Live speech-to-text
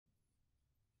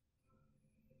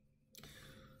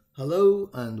Hello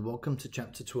and welcome to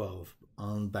Chapter 12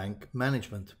 on bank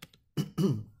management.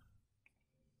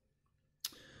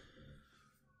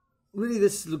 Really,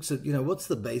 this looks at, what's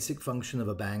the basic function of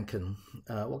a bank and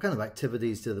what kind of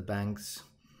activities do the banks,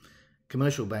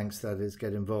 commercial banks that is,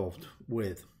 get involved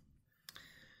with.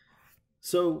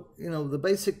 So, the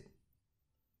basic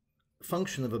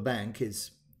function of a bank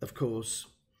is, of course,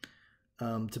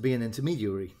 to be an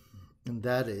intermediary, and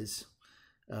that is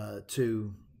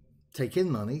to take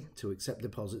in money, to accept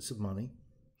deposits of money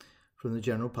from the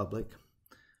general public,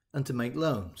 and to make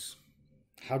loans.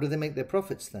 How do they make their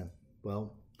profits then?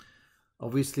 Well,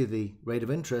 obviously the rate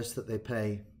of interest that they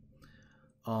pay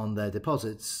on their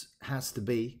deposits has to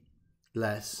be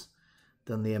less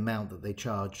than the amount that they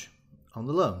charge on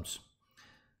the loans.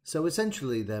 So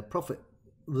essentially their profit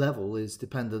level is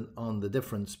dependent on the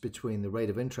difference between the rate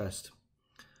of interest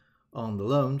on the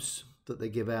loans that they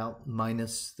give out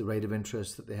minus the rate of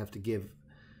interest that they have to give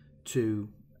to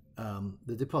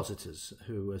the depositors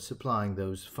who are supplying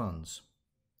those funds.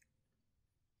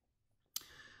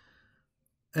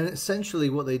 And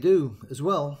essentially what they do as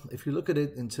well, if you look at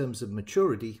it in terms of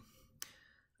maturity,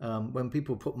 when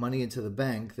people put money into the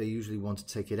bank, they usually want to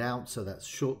take it out, so that's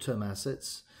short-term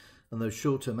assets. And those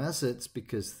short-term assets,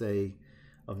 because they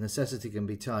of necessity can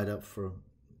be tied up for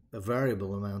a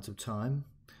variable amount of time,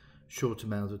 short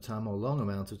amount of time or long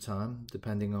amount of time,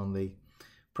 depending on the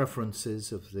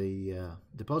preferences of the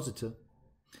depositor.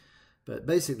 But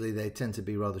basically they tend to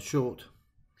be rather short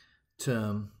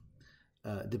term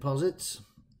deposits,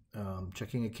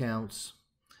 checking accounts,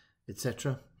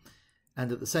 etc.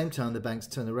 And at the same time the banks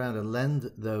turn around and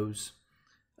lend those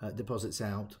deposits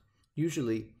out,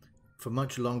 usually for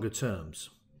much longer terms.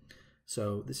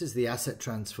 So this is the asset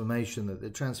transformation, that they're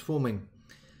transforming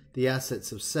the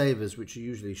assets of savers, which are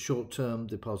usually short-term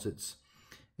deposits,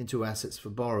 into assets for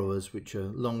borrowers, which are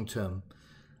long-term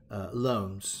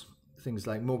loans. Things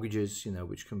like mortgages,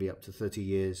 which can be up to 30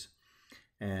 years,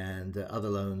 and other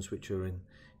loans which are in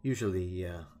usually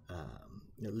at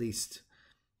least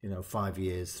 5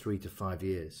 years, 3 to 5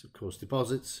 years. Of course,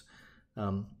 deposits,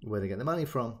 where they get the money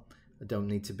from, don't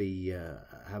need to be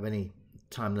have any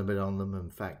time limit on them. In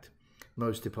fact,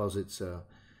 most deposits are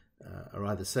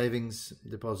either savings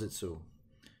deposits or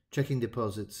checking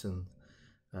deposits, and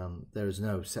there is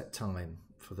no set time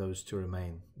for those to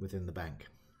remain within the bank.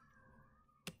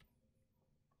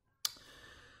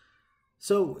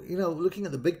 So, looking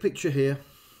at the big picture here,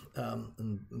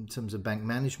 in terms of bank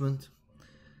management,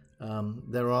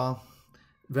 there are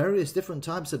various different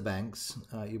types of banks.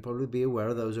 You'll probably be aware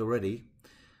of those already.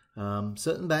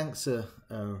 Certain banks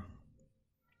are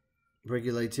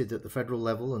regulated at the federal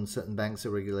level, and certain banks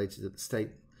are regulated at the state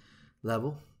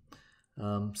level.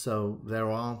 So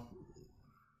there are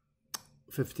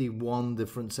 51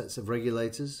 different sets of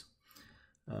regulators,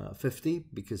 50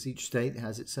 because each state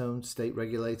has its own state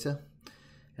regulator,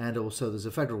 and also there's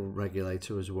a federal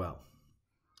regulator as well.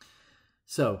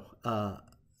 So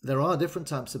there are different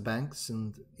types of banks,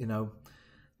 and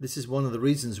this is one of the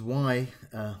reasons why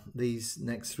these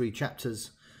next 3 chapters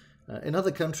in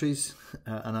other countries,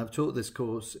 and I've taught this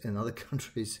course in other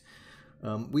countries,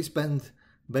 we spend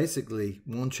basically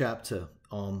 1 chapter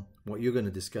on what you're going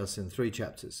to discuss in 3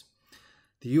 chapters.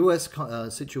 The US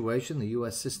situation, the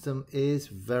US system, is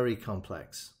very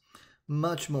complex,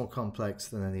 much more complex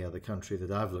than any other country that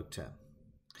I've looked at.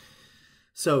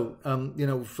 So,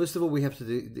 first of all, we have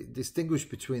to distinguish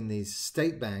between these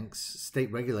state banks,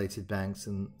 state-regulated banks,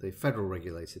 and the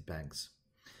federal-regulated banks.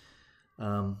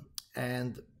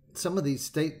 And some of these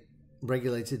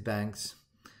state-regulated banks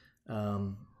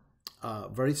are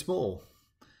very small,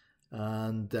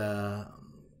 and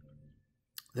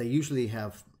they usually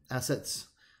have assets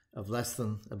of less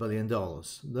than $1 billion.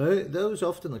 Those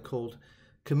often are called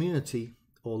community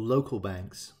or local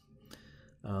banks.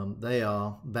 They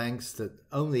are banks that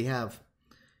only have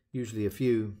usually a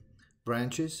few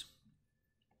branches.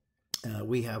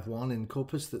 We have one in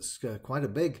Corpus that's quite a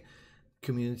big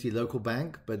community local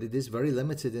bank, but it is very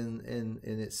limited in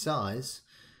its size,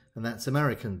 and that's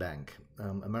American Bank.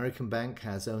 American Bank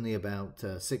has only about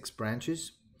 6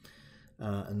 branches,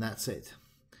 and that's it.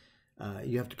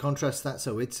 You have to contrast that,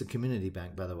 so it's a community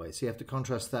bank, by the way, so you have to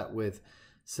contrast that with,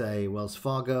 say, Wells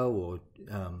Fargo or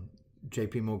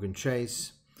JP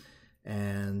Chase,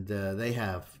 and they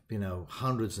have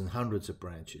hundreds and hundreds of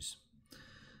branches.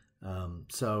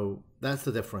 So that's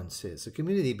the difference here. So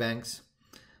community banks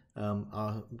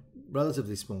are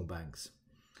relatively small banks.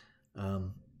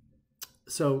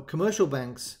 So commercial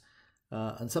banks,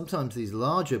 and sometimes these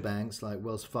larger banks like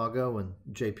Wells Fargo and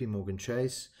JP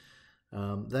Chase,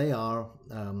 they are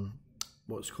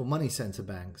what's called money center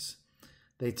banks.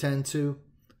 They tend to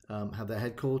have their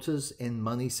headquarters in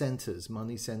money centers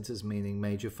meaning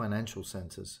major financial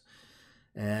centers.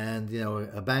 And, you know,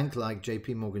 a bank like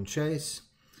JP Chase,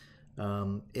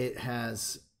 it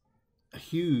has a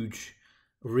huge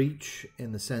reach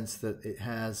in the sense that it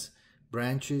has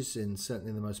branches in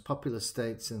certainly the most populous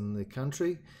states in the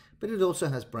country, but it also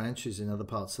has branches in other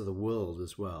parts of the world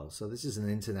as well. So this is an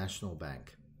international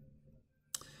bank.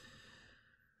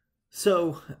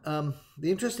 So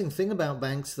the interesting thing about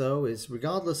banks, though, is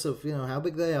regardless of, you know, how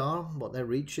big they are, what their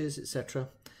reach is, etc.,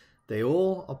 they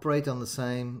all operate on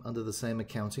under the same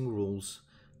accounting rules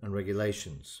and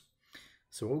regulations.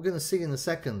 So what we're going to see in a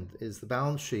second is the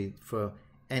balance sheet for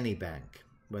any bank,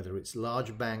 whether it's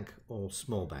large bank or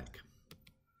small bank.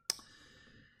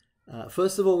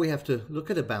 First of all, we have to look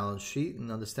at a balance sheet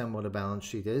and understand what a balance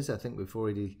sheet is. I think we've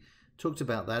already talked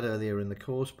about that earlier in the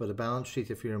course, but a balance sheet,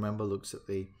 if you remember, looks at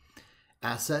the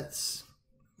assets.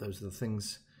 Those are the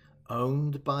things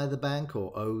owned by the bank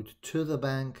or owed to the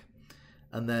bank.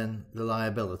 And then the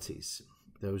liabilities.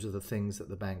 Those are the things that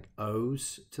the bank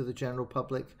owes to the general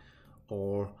public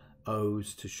or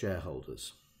owes to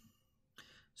shareholders.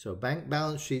 So bank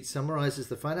balance sheet summarizes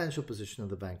the financial position of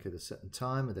the bank at a certain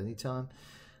time, at any time.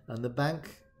 And the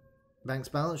bank's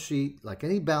balance sheet, like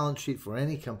any balance sheet for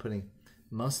any company,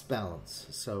 must balance.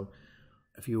 So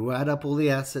if you add up all the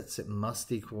assets, it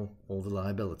must equal all the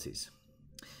liabilities.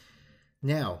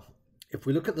 Now, if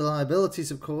we look at the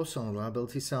liabilities, of course, on the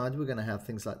liability side, we're going to have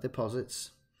things like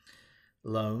deposits,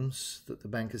 loans that the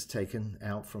bank has taken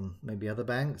out from maybe other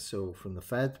banks or from the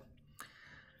Fed.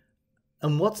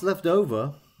 And what's left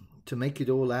over to make it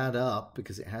all add up,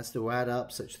 because it has to add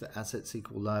up such that assets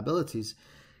equal liabilities,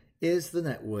 is the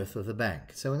net worth of the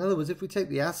bank. So in other words, if we take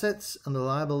the assets and the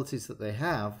liabilities that they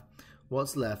have,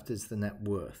 what's left is the net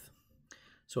worth.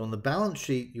 So on the balance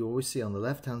sheet, you always see on the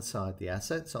left-hand side the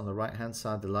assets, on the right-hand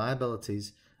side the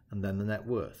liabilities, and then the net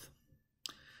worth.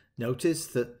 Notice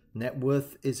that net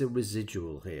worth is a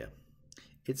residual here.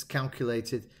 It's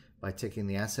calculated by taking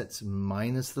the assets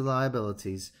minus the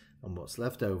liabilities, and what's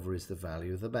left over is the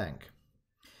value of the bank.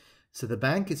 So the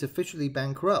bank is officially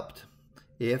bankrupt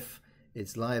if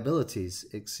its liabilities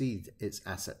exceed its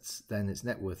assets. Then its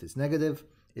net worth is negative,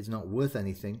 it's not worth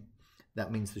anything.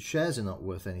 That means the shares are not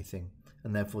worth anything,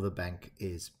 and therefore the bank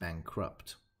is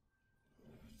bankrupt.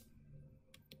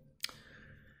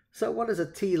 So what does a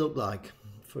T look like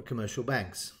for commercial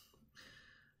banks?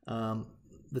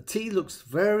 The T looks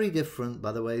very different,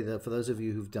 by the way. For those of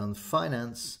you who've done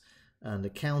finance and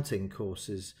accounting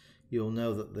courses, you'll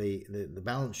know that the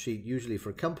balance sheet usually for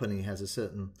a company has a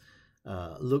certain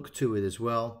look to it as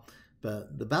well.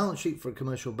 But the balance sheet for a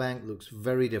commercial bank looks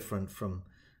very different from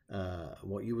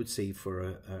what you would see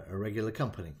for a regular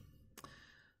company.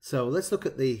 So let's look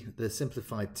at the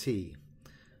simplified T.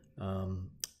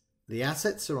 The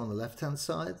assets are on the left-hand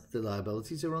side, the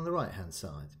liabilities are on the right-hand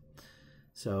side.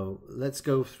 So let's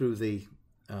go through the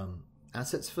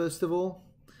assets first of all.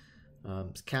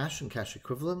 Cash and cash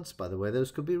equivalents, by the way,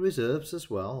 those could be reserves as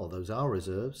well, or those are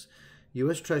reserves.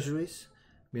 US Treasuries,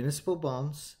 municipal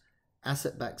bonds,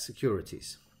 asset-backed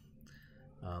securities.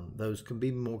 Those can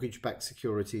be mortgage-backed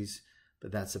securities,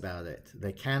 but that's about it.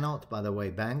 They cannot, by the way,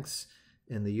 banks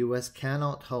in the US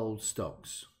cannot hold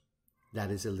stocks.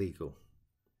 That is illegal.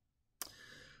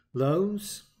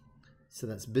 Loans, so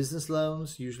that's business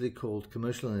loans, usually called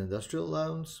commercial and industrial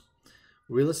loans.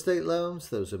 Real estate loans,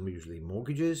 those are usually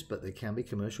mortgages, but they can be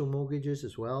commercial mortgages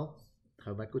as well.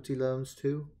 Home equity loans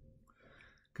too.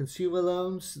 Consumer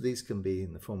loans, these can be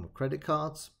in the form of credit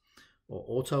cards or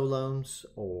auto loans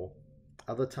or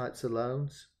other types of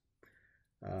loans.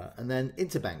 And then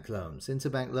interbank loans.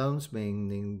 Interbank loans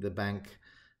meaning the bank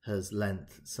has lent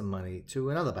some money to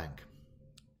another bank.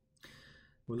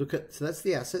 We'll look at, so that's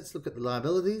the assets. Look at the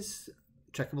liabilities.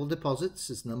 Checkable deposits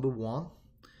is number one.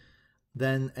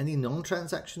 Then any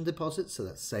non-transaction deposits, so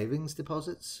that's savings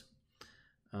deposits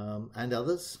and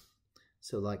others.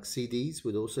 So like CDs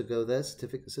would also go there,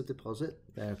 certificates of deposit.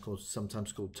 They're of course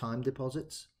sometimes called time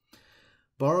deposits.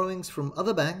 Borrowings from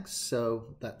other banks,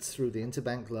 so that's through the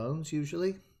interbank loans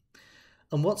usually.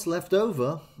 And what's left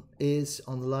over is,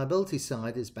 on the liability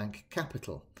side, is bank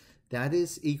capital. That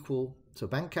is equal, so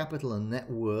bank capital and net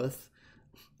worth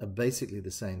are basically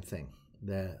the same thing.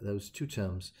 Those two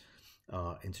terms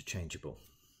are interchangeable.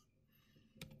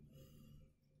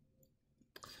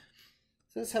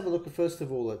 So let's have a look first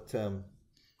of all at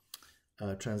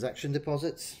transaction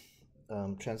deposits.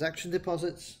 Transaction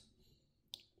deposits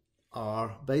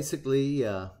are basically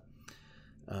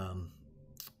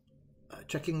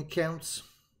checking accounts.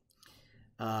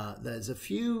 There's a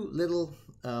few little,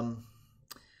 how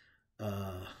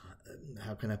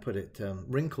can I put it,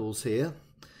 wrinkles here.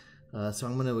 So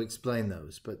I'm going to explain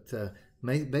those. But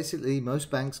basically, most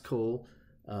banks call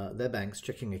their banks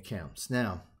checking accounts.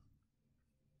 Now,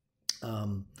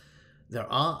 there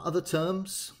are other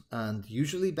terms, and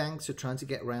usually banks are trying to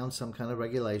get around some kind of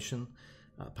regulation,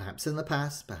 perhaps in the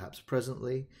past, perhaps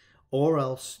presently, or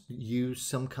else use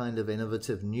some kind of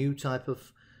innovative new type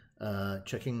of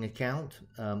checking account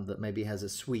that maybe has a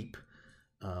sweep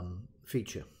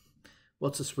feature.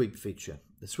 What's a sweep feature?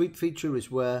 The sweep feature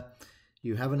is where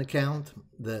you have an account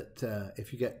that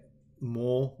if you get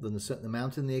more than a certain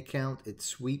amount in the account, it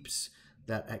sweeps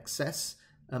that excess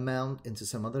amount into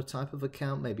some other type of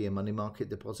account, maybe a money market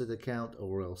deposit account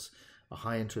or else a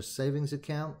high interest savings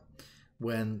account.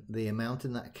 When the amount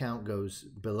in that account goes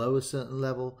below a certain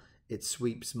level, it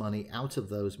sweeps money out of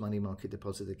those money market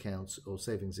deposit accounts or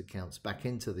savings accounts back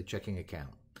into the checking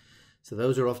account. So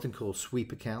those are often called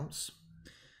sweep accounts,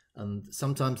 and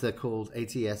sometimes they're called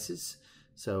ATSs,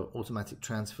 so automatic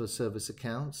transfer service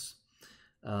accounts.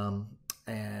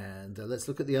 And let's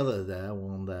look at the other there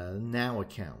one there, NOW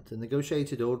account, a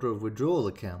negotiated order of withdrawal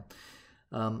account.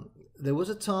 There was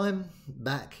a time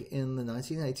back in the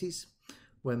 1980s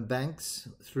when banks,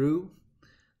 through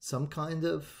some kind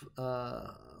of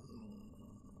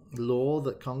law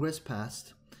that Congress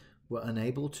passed, were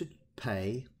unable to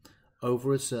pay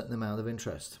over a certain amount of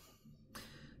interest.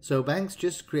 So banks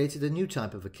just created a new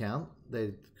type of account.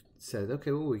 They said,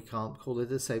 okay, well, we can't call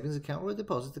it a savings account or a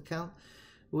deposit account.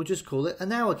 We'll just call it a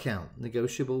NOW account,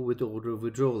 negotiable with order of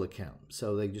withdrawal account.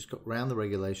 So they just got around the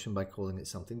regulation by calling it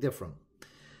something different.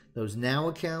 Those NOW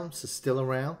accounts are still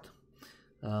around.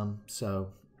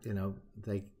 So, you know,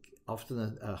 they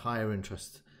often are higher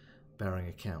interest bearing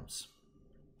accounts.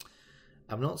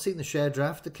 I've not seen the share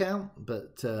draft account,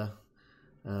 but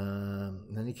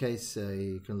in any case,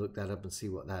 you can look that up and see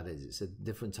what that is. It's a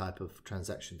different type of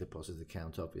transaction deposit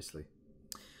account, obviously.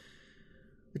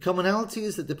 The commonality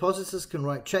is that depositors can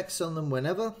write checks on them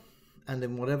whenever and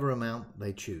in whatever amount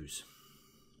they choose.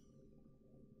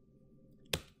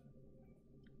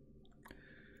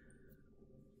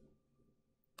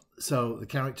 So the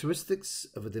characteristics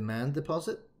of a demand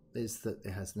deposit is that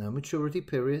it has no maturity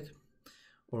period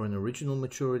or an original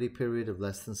maturity period of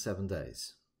less than 7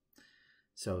 days.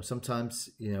 So sometimes,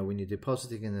 you know, when you're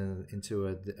depositing into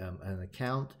an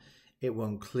account, it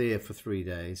won't clear for 3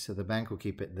 days. So the bank will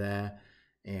keep it there.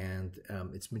 And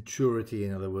its maturity,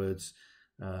 in other words,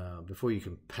 before you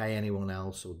can pay anyone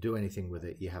else or do anything with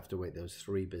it, you have to wait those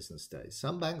 3 business days.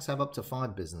 Some banks have up to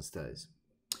 5 business days.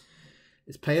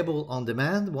 It's payable on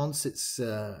demand once it's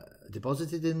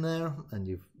deposited in there and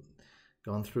you've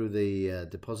gone through the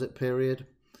deposit period.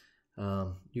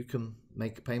 You can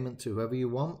make a payment to whoever you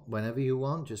want, whenever you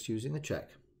want, just using a check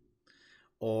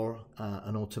or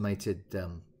an automated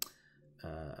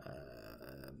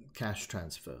cash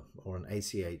transfer, or an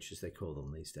ACH as they call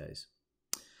them these days.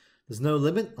 There's no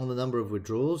limit on the number of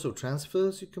withdrawals or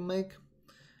transfers you can make,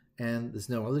 and there's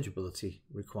no eligibility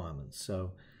requirements.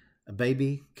 So a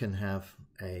baby can have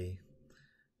a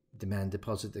demand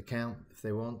deposit account if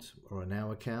they want, or a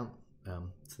NOW account.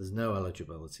 So there's no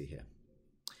eligibility here.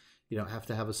 You don't have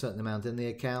to have a certain amount in the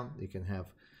account. You can have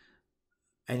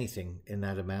anything in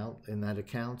that amount, in that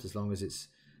account, as long as it's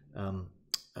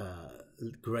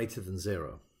greater than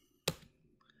 0.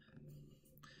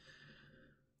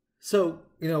 So,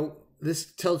 you know, this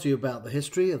tells you about the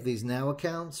history of these NOW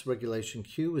accounts. Regulation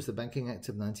Q was the Banking Act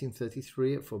of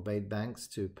 1933. It forbade banks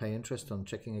to pay interest on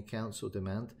checking accounts or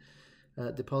demand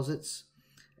deposits.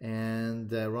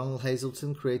 And Ronald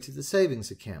Hazelton created the savings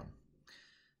account.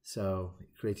 So he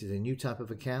created a new type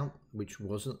of account which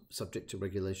wasn't subject to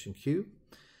Regulation Q.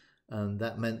 And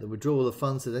that meant the withdrawal of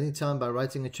funds at any time by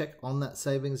writing a check on that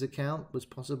savings account was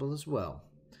possible as well.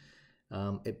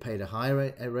 It paid a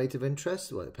higher rate of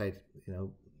interest. Well, it paid, you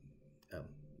know,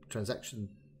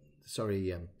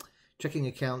 checking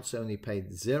accounts only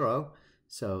paid 0.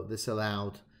 So this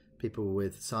allowed people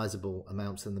with sizable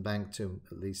amounts in the bank to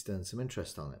at least earn some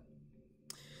interest on it.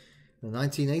 In the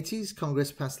 1980s,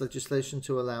 Congress passed legislation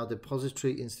to allow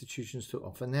depository institutions to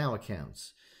offer NOW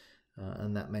accounts.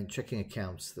 And that meant checking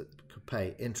accounts that could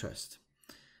pay interest.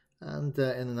 And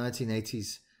in the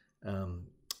 1980s,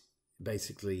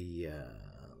 basically,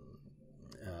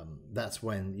 that's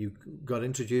when you got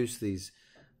introduced these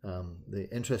the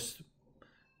interest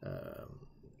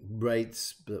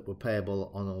rates that were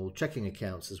payable on all checking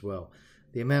accounts as well.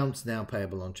 The amounts now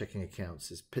payable on checking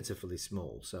accounts is pitifully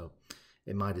small, so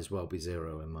it might as well be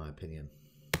 0 in my opinion.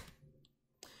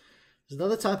 There's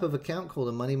another type of account called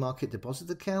a money market deposit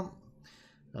account.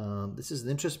 This is an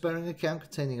interest-bearing account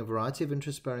containing a variety of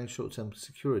interest-bearing short-term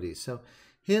securities. So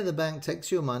here the bank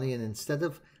takes your money, and instead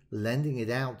of lending it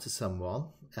out to someone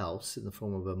else in the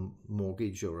form of a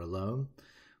mortgage or a loan,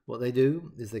 what they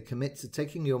do is they commit to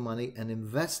taking your money and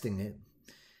investing it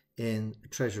in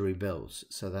treasury bills.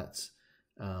 So that's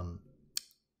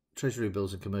treasury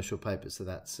bills and commercial papers. So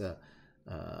that's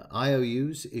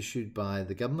IOUs issued by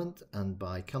the government and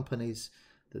by companies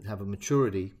that have a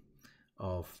maturity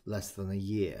of less than a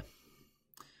year.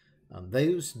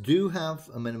 Those do have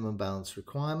a minimum balance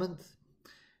requirement,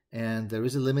 and there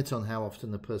is a limit on how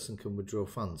often a person can withdraw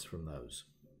funds from those.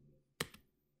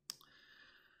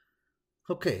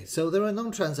 Okay, so there are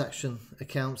non-transaction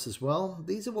accounts as well.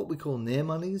 These are what we call near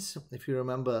monies. If you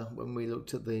remember when we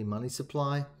looked at the money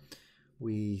supply,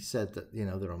 we said that, you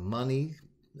know, there are money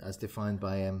as defined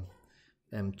by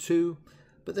M2,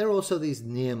 but there are also these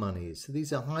near monies. So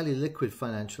these are highly liquid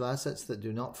financial assets that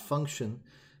do not function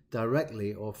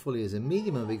directly or fully as a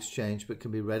medium of exchange, but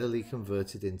can be readily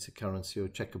converted into currency or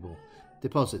checkable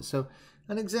deposits. So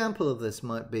an example of this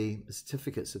might be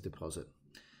certificates of deposit.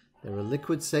 There are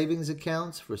liquid savings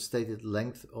accounts for a stated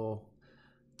length or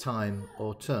time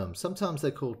or term. Sometimes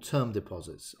they're called term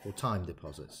deposits or time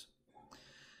deposits.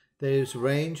 Those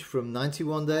range from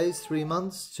 91 days, 3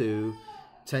 months, to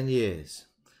 10 years.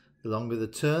 The longer the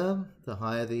term, the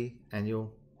higher the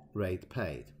annual rate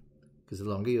paid, because the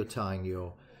longer you're tying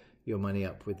your money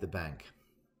up with the bank.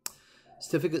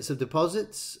 Certificates of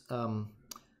deposits,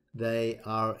 they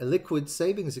are liquid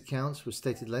savings accounts for a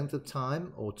stated length of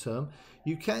time or term.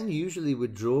 You can usually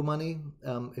withdraw money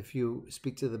if you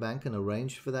speak to the bank and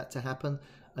arrange for that to happen,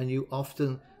 and you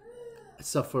often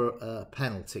suffer a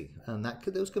penalty, and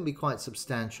those can be quite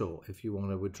substantial if you want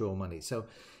to withdraw money. So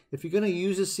if you're going to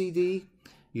use a CD,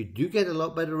 you do get a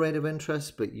lot better rate of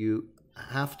interest, but you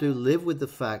have to live with the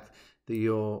fact that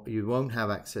you won't have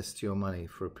access to your money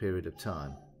for a period of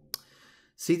time.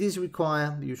 CDs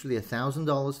require usually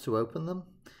 $1,000 to open them,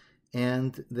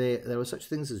 and there are such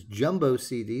things as jumbo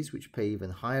CDs, which pay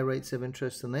even higher rates of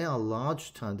interest, and they are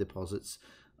large time deposits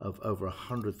of over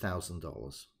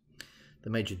 $100,000. The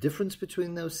major difference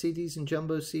between those CDs and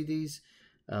jumbo CDs,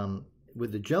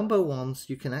 with the jumbo ones,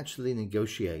 you can actually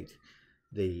negotiate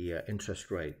the interest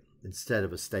rate instead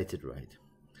of a stated rate.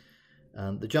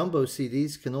 The jumbo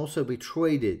CDs can also be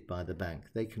traded by the bank.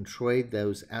 They can trade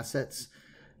those assets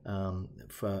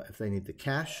if they need the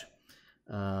cash,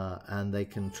 and they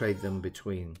can trade them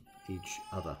between each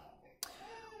other.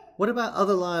 What about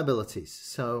other liabilities?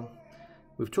 So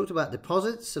we've talked about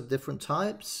deposits of different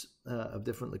types, of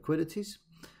different liquidities,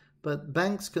 but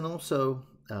banks can also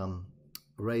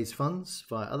raise funds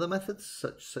via other methods,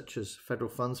 such as federal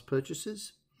funds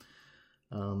purchases,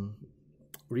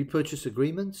 repurchase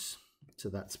agreements. So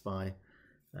that's by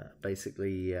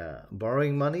basically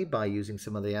borrowing money by using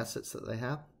some of the assets that they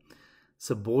have.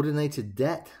 Subordinated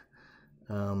debt,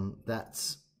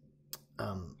 that's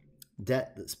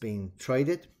debt that's being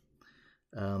traded.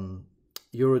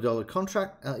 Eurodollar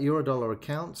contract, Eurodollar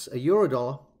accounts. A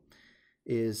Eurodollar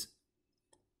is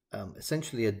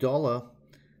essentially a dollar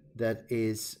that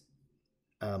is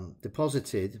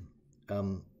deposited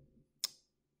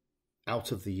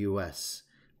out of the US,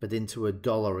 but into a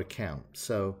dollar account.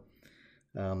 So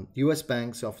US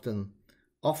banks often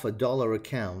offer dollar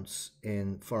accounts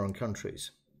in foreign countries.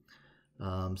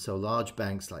 So large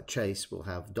banks like Chase will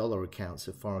have dollar accounts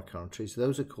of foreign countries.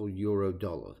 Those are called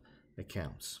Eurodollar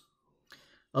accounts.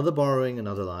 Other borrowing and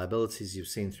other liabilities you've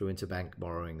seen through interbank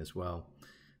borrowing as well.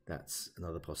 That's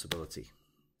another possibility.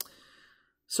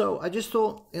 So I just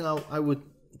thought, I would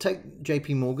take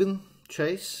JP Morgan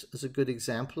Chase as a good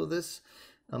example of this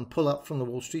and pull up from the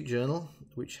Wall Street Journal,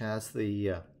 which has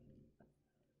the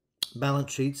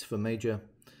balance sheets for major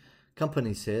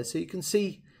companies here. So you can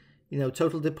see,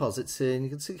 total deposits here, and you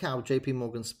can see how JP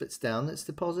Morgan splits down its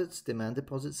deposits: demand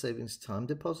deposits, savings, time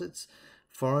deposits,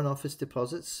 foreign office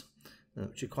deposits,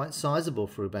 which are quite sizable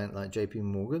for a bank like JP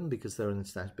Morgan because they're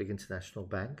a big international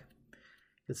bank.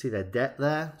 You can see their debt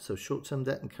there, so short-term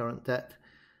debt and current debt,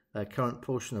 current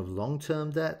portion of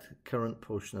long-term debt, current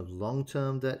portion of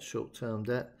long-term debt, short-term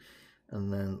debt,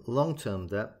 and then long-term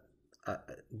debt.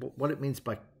 What it means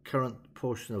by current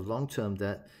portion of long-term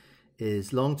debt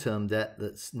is long-term debt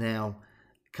that's now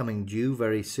coming due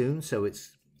very soon, so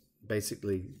it's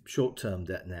basically short-term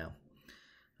debt now.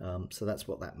 So that's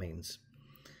what that means.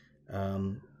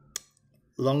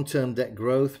 Long-term debt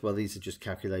growth, well, these are just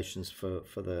calculations for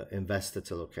the investor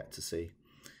to look at to see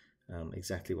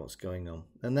exactly what's going on,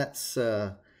 and that's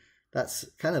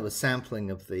kind of a sampling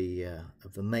of the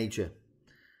major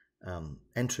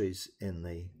entries in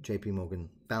the JP Morgan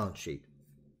balance sheet.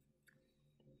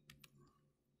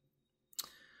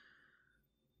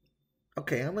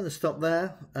 Okay, I'm going to stop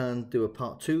there and do a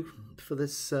part 2 for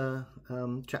this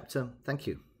chapter. Thank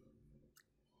you.